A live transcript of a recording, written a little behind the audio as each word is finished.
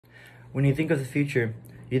When you think of the future,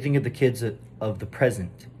 you think of the kids of the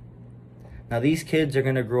present. Now, these kids are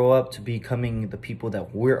going to grow up to becoming the people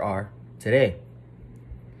that we are today.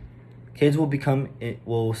 Kids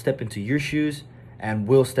will step into your shoes and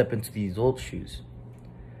will step into the adults' shoes.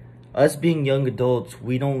 Us being young adults,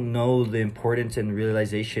 we don't know the importance and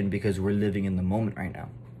realization because we're living in the moment right now.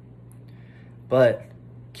 But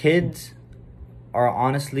kids are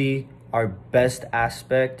honestly our best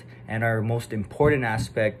aspect and our most important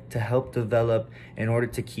aspect to help develop in order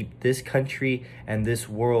to keep this country and this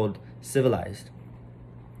world civilized.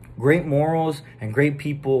 Great morals and great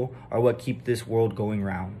people are what keep this world going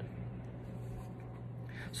round.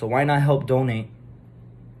 So why not help donate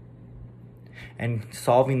and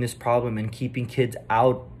solving this problem and keeping kids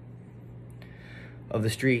out of the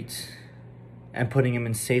streets and putting them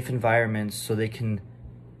in safe environments so they can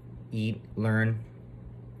eat, learn,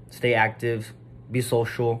 stay active, be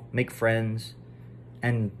social, make friends,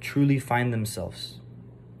 and truly find themselves.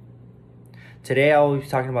 Today I will be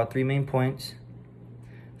talking about 3 main points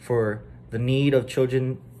for the need of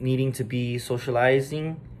children needing to be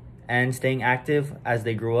socializing and staying active as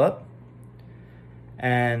they grow up,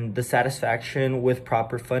 and the satisfaction with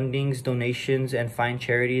proper fundings, donations, and find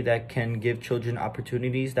charity that can give children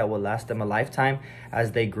opportunities that will last them a lifetime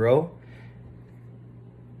as they grow.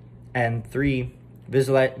 And 3,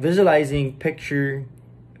 visualizing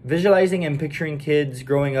and picturing kids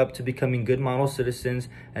growing up to becoming good model citizens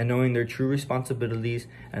and knowing their true responsibilities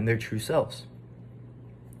and their true selves.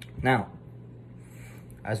 Now,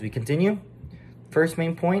 as we continue, first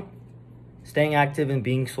main point, staying active and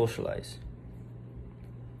being socialized.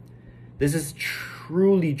 This is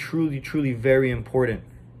truly very important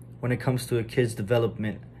when it comes to a kid's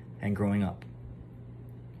development and growing up.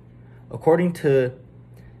 According to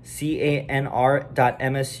canr.msu.edu,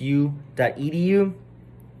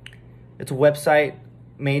 it's a website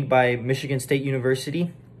made by Michigan State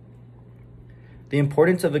University. The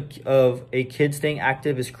importance of a kid staying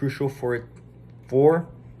active is crucial for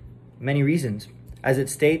many reasons, as it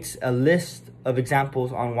states a list of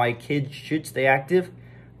examples on why kids should stay active.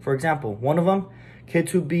 For example, one of them,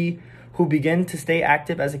 kids who begin to stay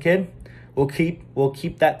active as a kid will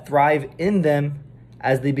keep that thrive in them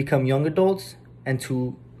as they become young adults and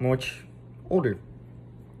to much older.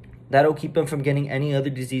 That'll keep them from getting any other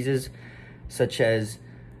diseases such as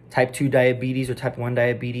type 2 diabetes or type 1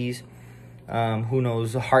 diabetes,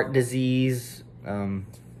 heart disease,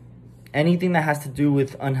 anything that has to do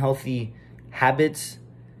with unhealthy habits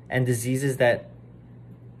and diseases that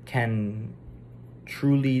can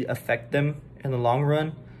truly affect them in the long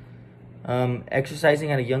run. Exercising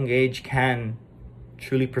at a young age can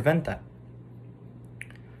truly prevent that.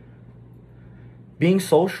 Being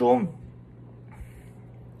social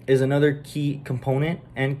is another key component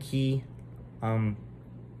and key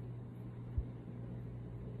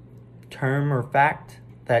term or fact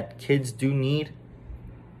that kids do need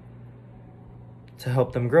to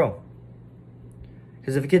help them grow.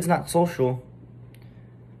 Because if a kid's not social,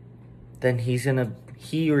 then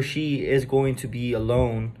he or she is going to be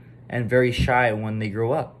alone and very shy when they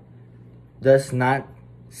grow up, thus not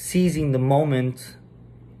seizing the moment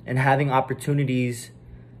and having opportunities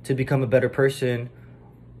to become a better person,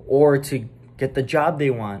 or to get the job they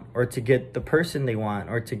want, or to get the person they want,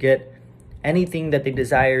 or to get anything that they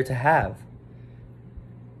desire to have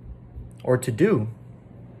or to do.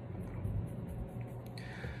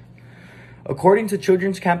 According to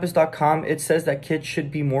childrenscampus.com, it says that kids should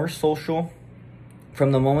be more social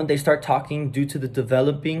from the moment they start talking due to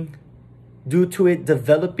it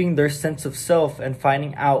developing their sense of self and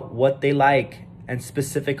finding out what they like and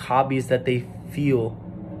specific hobbies that they feel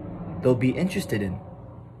they'll be interested in.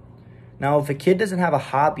 Now, if a kid doesn't have a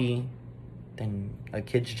hobby, then a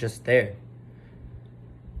kid's just there.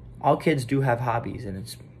 All kids do have hobbies, and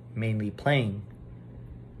it's mainly playing.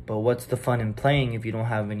 But what's the fun in playing if you don't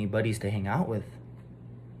have any buddies to hang out with?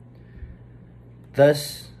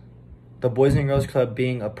 Thus, the Boys and Girls Club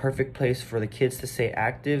being a perfect place for the kids to stay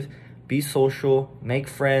active, be social, make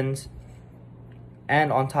friends,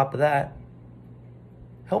 and on top of that,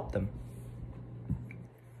 help them.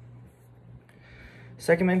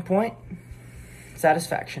 Second main point,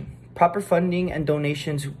 satisfaction. Proper funding and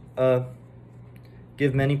donations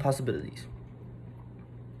give many possibilities.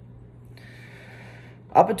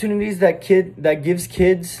 Opportunities that gives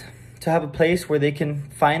kids to have a place where they can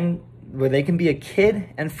be a kid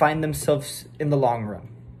and find themselves in the long run.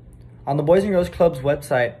 On the Boys and Girls Club's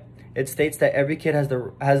website, it states that every kid has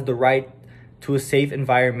the right to a safe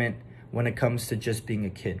environment when it comes to just being a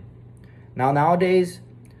kid. Nowadays,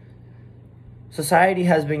 society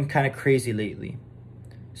has been kind of crazy lately.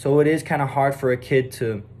 So it is kind of hard for a kid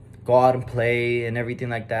to go out and play and everything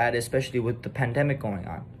like that, especially with the pandemic going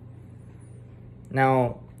on.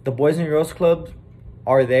 Now, the Boys and Girls Clubs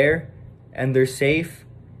are there and they're safe,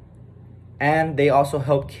 and they also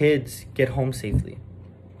help kids get home safely.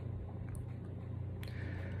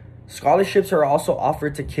 Scholarships are also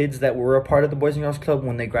offered to kids that were a part of the Boys and Girls Club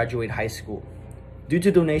when they graduate high school. Due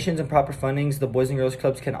to donations and proper fundings, the Boys and Girls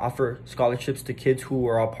Clubs can offer scholarships to kids who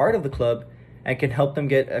are a part of the club and can help them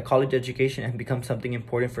get a college education and become something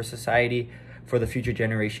important for society for the future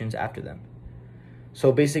generations after them.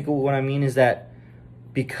 So basically what I mean is that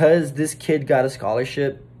because this kid got a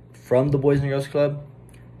scholarship from the Boys and Girls Club,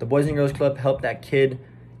 the Boys and Girls Club helped that kid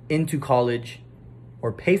into college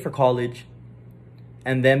or pay for college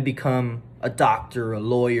and then become a doctor, a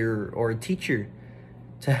lawyer, or a teacher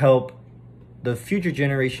to help the future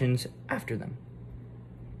generations after them.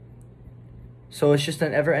 So it's just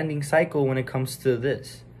an ever-ending cycle when it comes to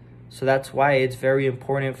this. So that's why it's very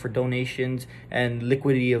important for donations and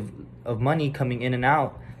liquidity of money coming in and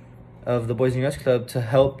out of the Boys and Girls Club to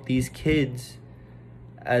help these kids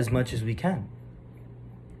as much as we can.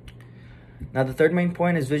 Now, the third main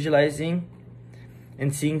point is visualizing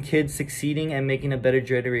and seeing kids succeeding and making a better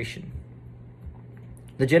generation.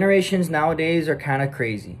 The generations nowadays are kind of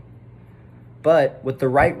crazy. But with the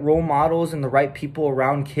right role models and the right people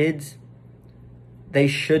around kids, they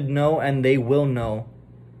should know and they will know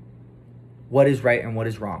what is right and what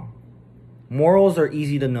is wrong. Morals are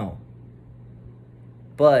easy to know.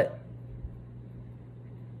 But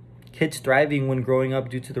kids thriving when growing up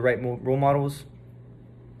due to the right role models,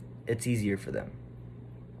 it's easier for them.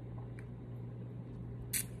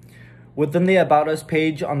 Within the About Us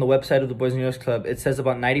page on the website of the Boys and Girls Club, it says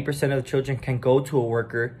about 90% of the children can go to a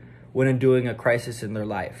worker when enduring a crisis in their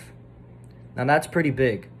life. Now that's pretty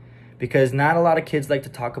big, because not a lot of kids like to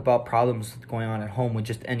talk about problems going on at home with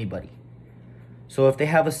just anybody. So if they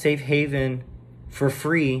have a safe haven for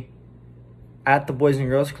free at the Boys and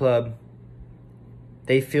Girls Club,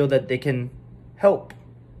 they feel that they can help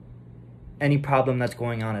any problem that's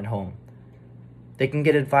going on at home. They can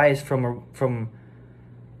get advice from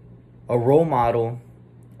a role model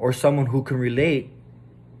or someone who can relate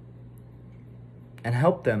and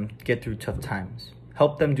help them get through tough times.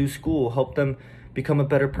 Help them do school, help them become a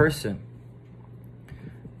better person.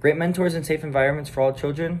 Great mentors and safe environments for all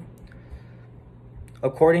children.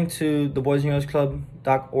 According to the Boys and Girls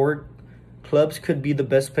Club.org, clubs could be the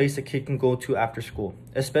best place a kid can go to after school,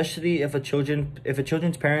 especially if a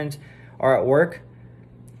children's parents are at work.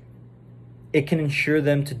 It can ensure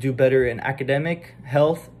them to do better in academic,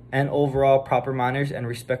 health, and overall proper manners and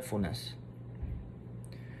respectfulness.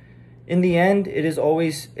 In the end, it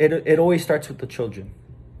always starts with the children.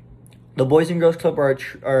 The Boys and Girls Club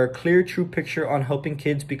are a clear, true picture on helping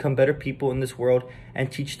kids become better people in this world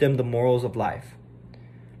and teach them the morals of life.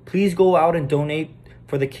 Please go out and donate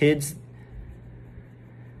for the kids.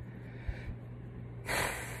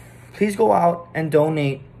 Please go out and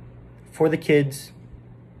donate for the kids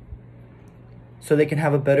so they can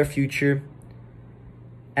have a better future.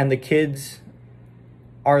 And the kids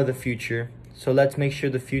are the future. So let's make sure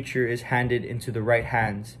the future is handed into the right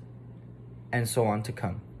hands and so on to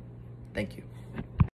come. Thank you.